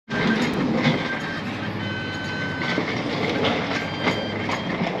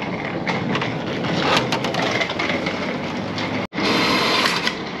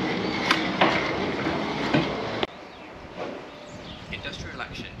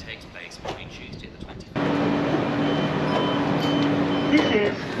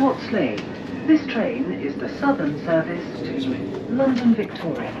Watts Lane. This train is the southern service to London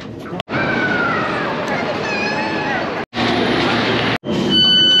Victoria.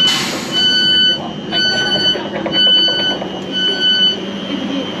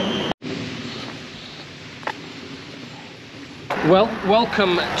 Well,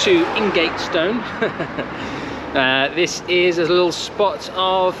 welcome to Ingatestone. This is a little spot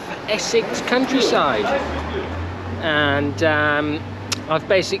of Essex countryside, and I've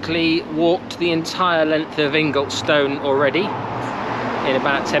basically walked the entire length of Ingatestone already in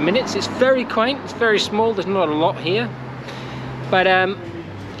about 10 minutes. It's very quaint, it's very small, there's not a lot here, but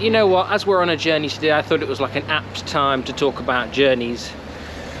you know what, as we're on a journey today, I thought it was like an apt time to talk about journeys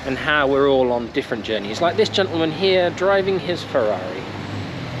and how we're all on different journeys. Like this gentleman here driving his Ferrari.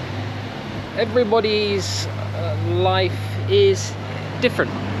 Everybody's life is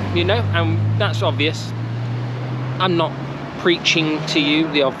different, you know, and that's obvious. I'm not preaching to you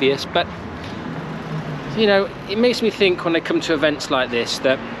the obvious, but you know, it makes me think when I come to events like this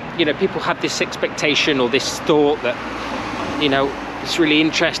that, you know, people have this expectation or this thought that, you know, it's really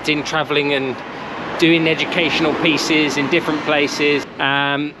interesting traveling and doing educational pieces in different places,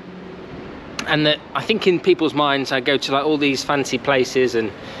 and that I think in people's minds I go to like all these fancy places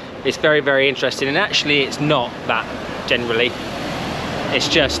and it's very, very interesting, and actually it's not that generally. It's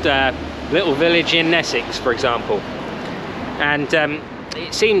just a little village in Essex, for example, and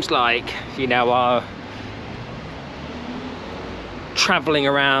it seems like, you know, our traveling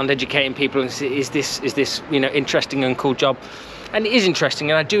around educating people is this you know, interesting and cool job. And it is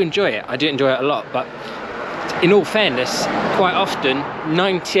interesting, and I do enjoy it. I do enjoy it a lot, but in all fairness, quite often,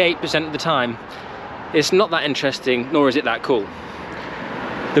 98% of the time, it's not that interesting, nor is it that cool.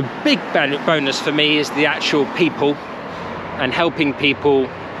 The big bonus for me is the actual people, and helping people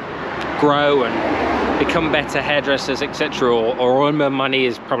grow and become better hairdressers, etc. Or earn more money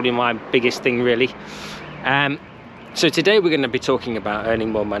is probably my biggest thing, really. So today we're going to be talking about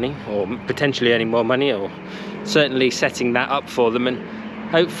earning more money, or potentially earning more money, or certainly setting that up for them, and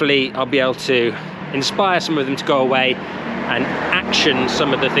hopefully I'll be able to inspire some of them to go away and action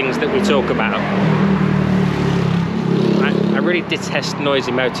some of the things that we talk about. I really detest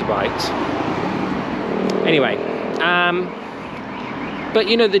noisy motorbikes. Anyway, but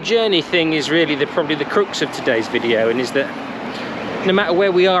you know, the journey thing is really probably the crux of today's video, and is that no matter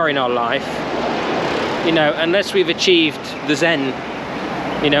where we are in our life, you know, unless we've achieved the Zen,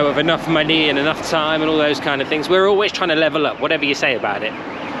 you know, of enough money and enough time and all those kind of things, we're always trying to level up, whatever you say about it.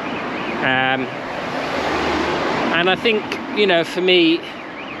 And I think, you know, for me,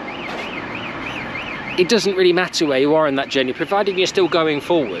 it doesn't really matter where you are in that journey, providing you're still going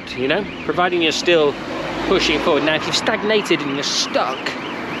forward, you know, providing you're still pushing forward. Now, if you've stagnated and you're stuck,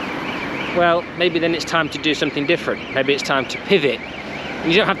 well, maybe then it's time to do something different. Maybe it's time to pivot.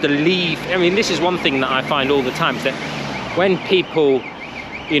 You don't have to leave. I mean, this is one thing that I find all the time, is that when people,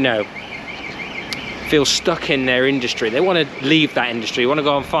 you know, feel stuck in their industry, they want to leave that industry, want to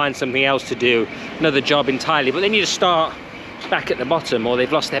go and find something else to do, another job entirely, but then you just start back at the bottom, or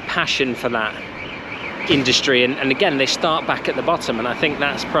they've lost their passion for that industry, and again they start back at the bottom. And I think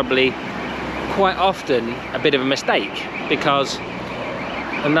that's probably quite often a bit of a mistake, because,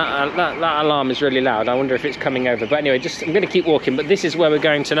 and that alarm is really loud. I wonder if it's coming over, but anyway, I'm going to keep walking. But this is where we're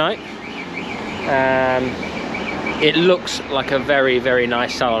going tonight. It looks like a very, very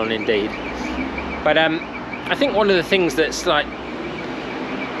nice salon indeed. But I think one of the things that's like,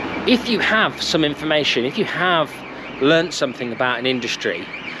 if you have some information, if you have learnt something about an industry,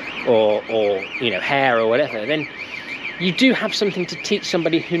 or you know, hair or whatever, then you do have something to teach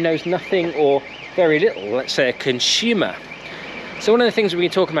somebody who knows nothing or very little, let's say a consumer. So one of the things we're going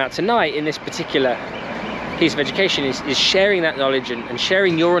to talk about tonight in this particular piece of education is sharing that knowledge and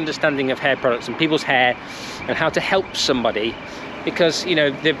sharing your understanding of hair products and people's hair, and how to help somebody. Because, you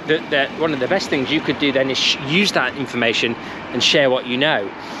know, one of the best things you could do then is use that information and share what you know.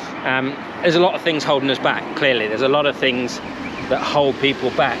 There's a lot of things holding us back, clearly. There's a lot of things that hold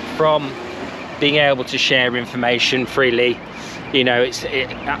people back from being able to share information freely. You know,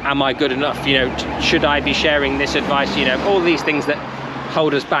 am I good enough? You know, should I be sharing this advice? You know, all these things that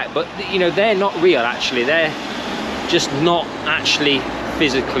hold us back. But, you know, they're not real, actually. They're just not actually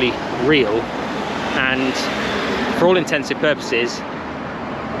physically real. And for all intents and purposes,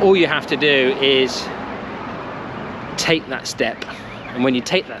 all you have to do is take that step. And when you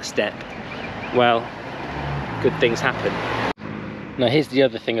take that step, well, good things happen. Now, here's the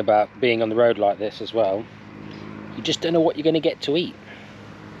other thing about being on the road like this as well. You just don't know what you're going to get to eat.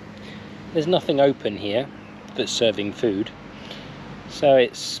 There's nothing open here that's serving food. So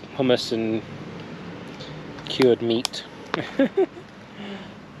it's hummus and cured meat.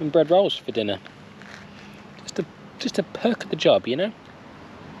 and bread rolls for dinner. Just a perk of the job, you know?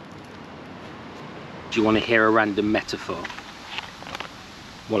 Do you want to hear a random metaphor?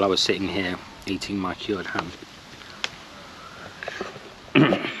 While I was sitting here eating my cured ham.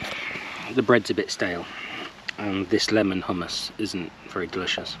 The bread's a bit stale, and this lemon hummus isn't very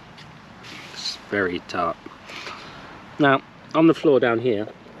delicious. It's very tart. Now, on the floor down here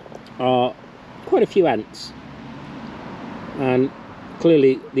are quite a few ants, and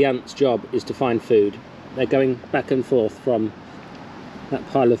clearly the ants' job is to find food. They're going back and forth from that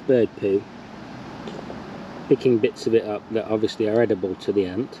pile of bird poo, picking bits of it up that obviously are edible to the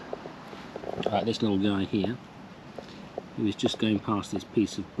ant. Like this little guy here, who was just going past this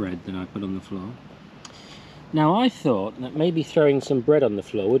piece of bread that I put on the floor. Now I thought that maybe throwing some bread on the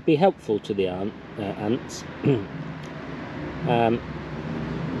floor would be helpful to the ants.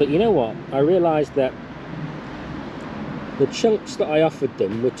 But you know what? I realised that the chunks that I offered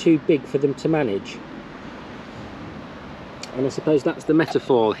them were too big for them to manage. And I suppose that's the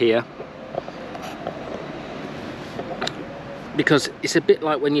metaphor here. Because it's a bit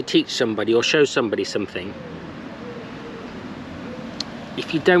like when you teach somebody or show somebody something.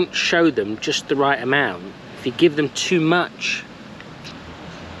 If you don't show them just the right amount, if you give them too much,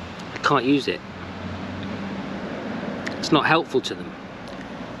 they can't use it. It's not helpful to them.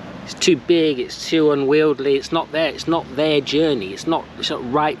 It's too big, it's too unwieldy, it's not their journey, it's not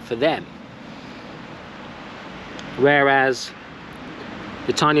right for them. Whereas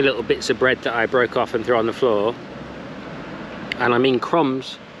the tiny little bits of bread that I broke off and threw on the floor, and I mean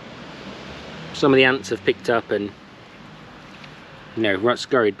crumbs, some of the ants have picked up and, you know,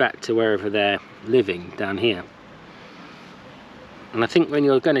 scurried back to wherever they're living down here. And I think when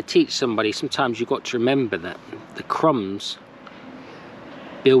you're going to teach somebody, sometimes you've got to remember that the crumbs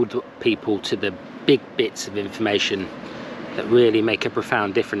build up people to the big bits of information that really make a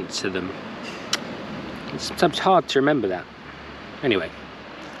profound difference to them. It's sometimes hard to remember that. Anyway,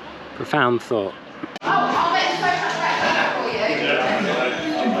 profound thought. I'll make so much better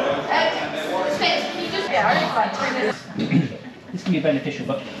for you. This can be beneficial,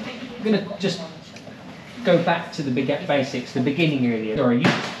 but I'm going to just go back to the basics, the beginning really. Sorry, you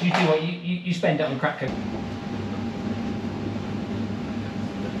do what you spend it on crack cocaine.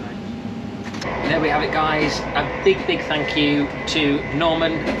 There we have it, guys. A big thank you to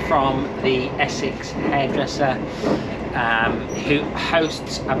Norman from the Essex Hairdresser, who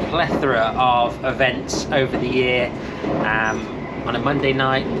hosts a plethora of events over the year on a Monday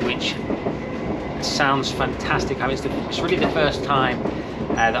night, which sounds fantastic. I mean, it's really the first time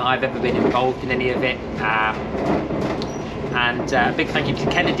that I've ever been involved in any of it. And a big thank you to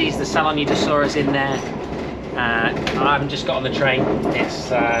Kennedy's, the salon you just saw us in there. I've just got on the train. It's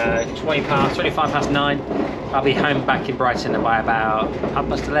 25 past 9. I'll be home back in Brighton by about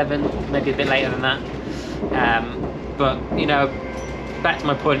 11:30, maybe a bit later than that. But you know, back to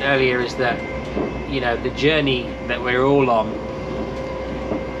my point earlier is that, you know, the journey that we're all on,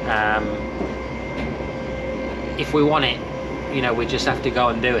 if we want it, you know, we just have to go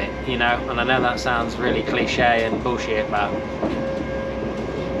and do it, you know. And I know that sounds really cliche and bullshit, but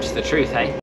it's the truth, hey?